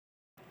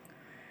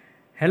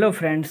Hello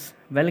friends,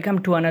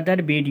 welcome to another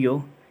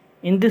video.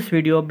 In this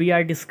video we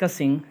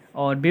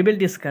will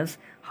discuss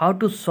how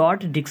to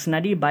sort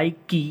dictionary by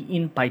key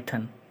in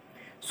Python.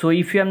 So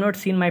if you have not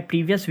seen my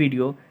previous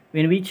video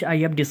in which I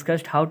have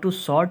discussed how to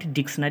sort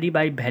dictionary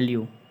by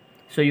value,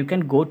 so you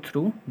can go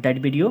through that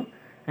video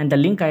and the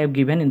link I have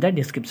given in the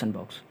description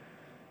box.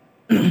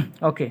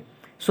 Okay,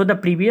 so the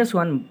previous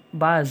one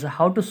was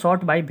how to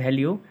sort by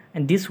value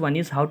and this one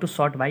is how to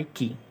sort by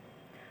key.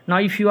 Now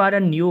if you are a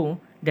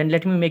new, then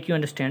let me make you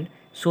understand.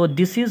 So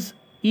this is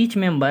each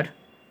member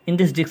in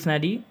this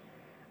dictionary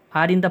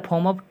are in the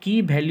form of key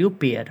value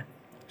pair.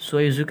 So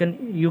as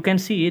you can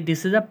see,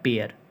 this is a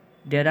pair.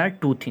 There are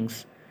two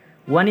things.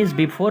 One is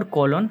before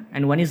colon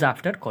and one is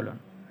after colon.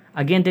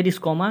 Again there is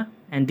comma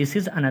and this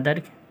is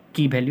another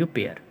key value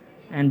pair.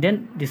 And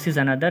then this is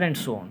another and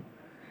so on.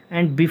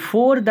 And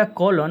before the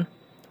colon,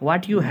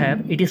 what you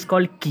have, it is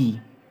called key.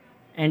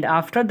 And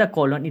after the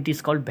colon, it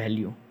is called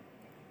value.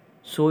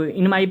 So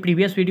in my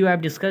previous video I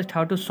have discussed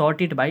how to sort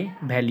it by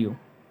value,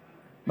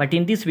 but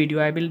in this video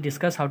I will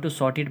discuss how to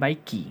sort it by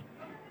key.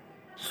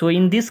 So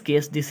in this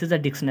case this is a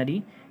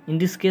dictionary. In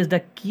this case the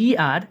key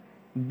are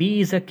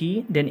B is a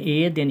key, then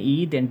A, then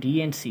E, then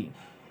D and C,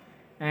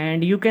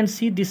 and you can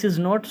see this is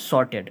not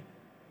sorted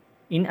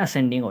in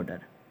ascending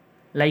order,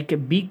 like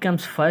B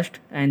comes first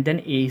and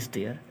then A is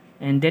there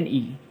and then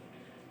E.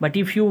 But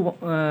if you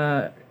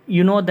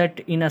you know that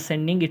in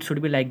ascending it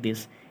should be like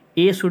this.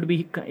 A should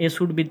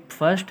be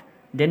first,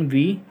 then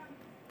B,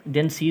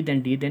 then C,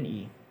 then D, then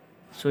E.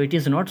 So it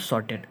is not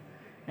sorted,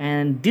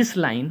 and this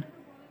line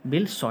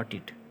will sort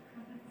it.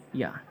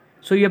 Yeah,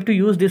 so you have to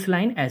use this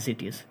line as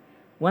it is.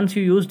 Once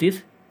you use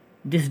this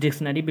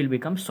dictionary will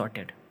become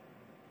sorted.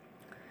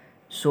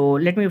 So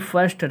let me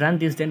first run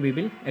this, then we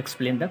will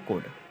explain the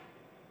code.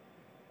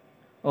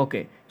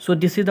 Okay, so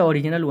this is the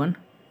original one.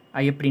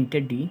 I have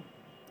printed D.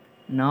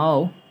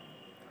 Now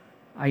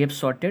I have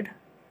sorted,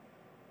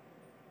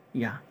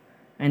 yeah,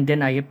 and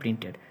then I have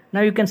printed. Now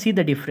you can see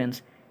the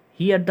difference.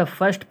 Here the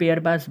first pair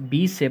was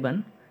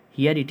B7,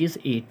 here it is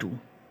A2.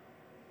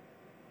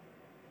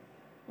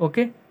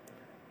 Okay,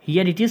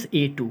 here it is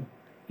A2.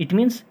 It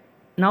means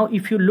now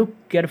if you look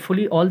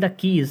carefully, all the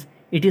keys,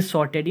 it is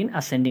sorted in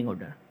ascending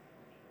order,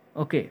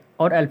 okay,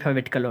 or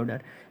alphabetical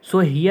order. So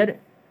here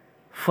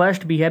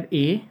first we have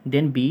A,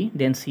 then B,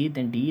 then C,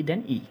 then D,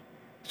 then E.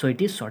 So it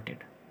is sorted.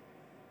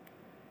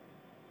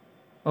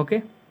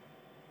 Okay,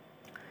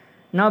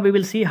 now we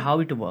will see how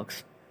it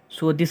works.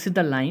 So this is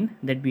the line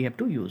that we have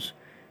to use.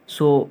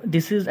 So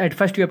this is, at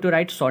first you have to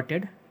write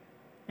sorted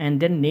and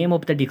then name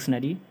of the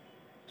dictionary.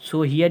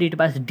 So here it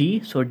was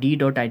D, so D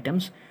dot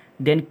items,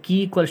 then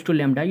key equals to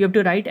lambda, you have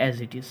to write as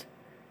it is,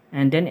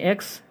 and then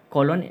X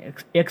colon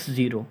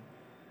X0.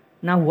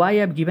 Now why I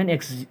have given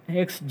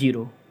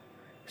X0?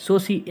 So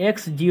see,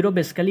 X0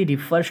 basically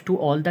refers to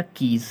all the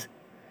keys.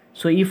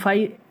 So if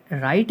I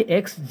write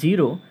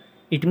X0,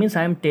 it means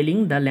I am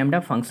telling the lambda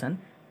function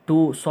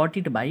to sort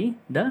it by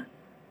the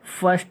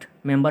first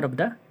member of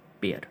the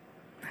pair.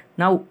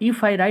 Now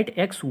if I write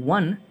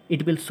X1,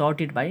 it will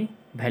sort it by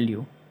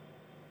value.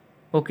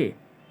 Okay,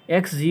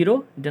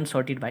 X0, then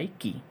sort it by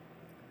key.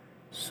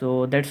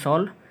 So that's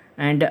all.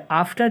 And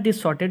after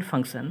this sorted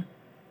function,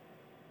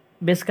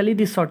 basically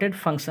these sorted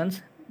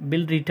functions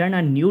will return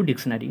a new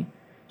dictionary.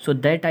 So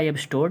that I have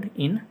stored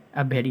in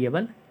a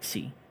variable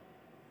C,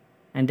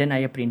 and then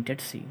I have printed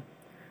C.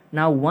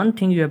 Now one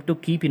thing you have to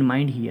keep in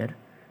mind here,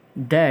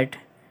 that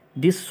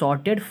this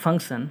sorted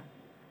function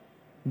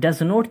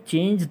does not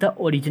change the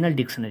original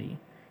dictionary.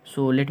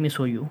 So let me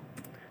show you.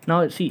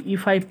 Now see,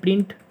 if I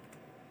print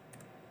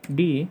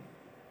D,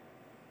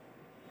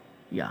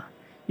 yeah,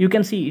 you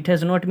can see it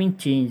has not been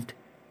changed.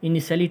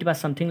 Initially it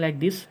was something like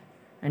this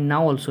and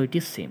now also it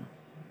is same.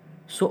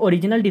 So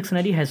original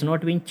dictionary has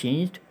not been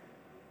changed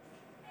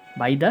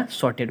by the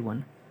sorted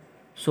one.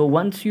 So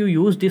once you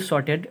use this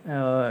sorted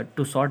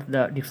to sort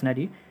the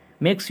dictionary,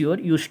 make sure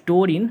you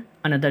store in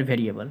another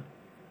variable.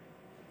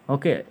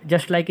 Okay,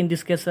 just like in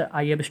this case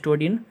I have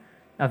stored in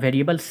a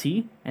variable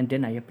C and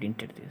then I have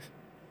printed this.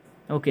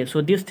 Okay, so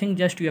this thing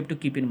just you have to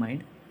keep in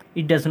mind.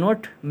 It does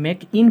not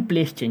make in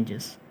place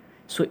changes.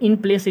 So in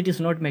place it is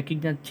not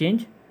making the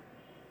change.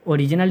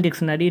 Original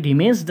dictionary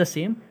remains the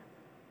same,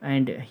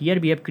 and here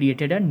we have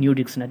created a new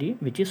dictionary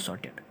which is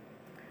sorted.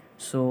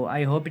 So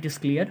I hope it is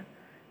clear.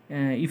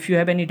 If you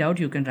have any doubt,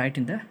 you can write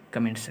in the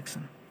comment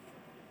section.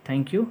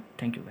 Thank you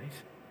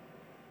guys.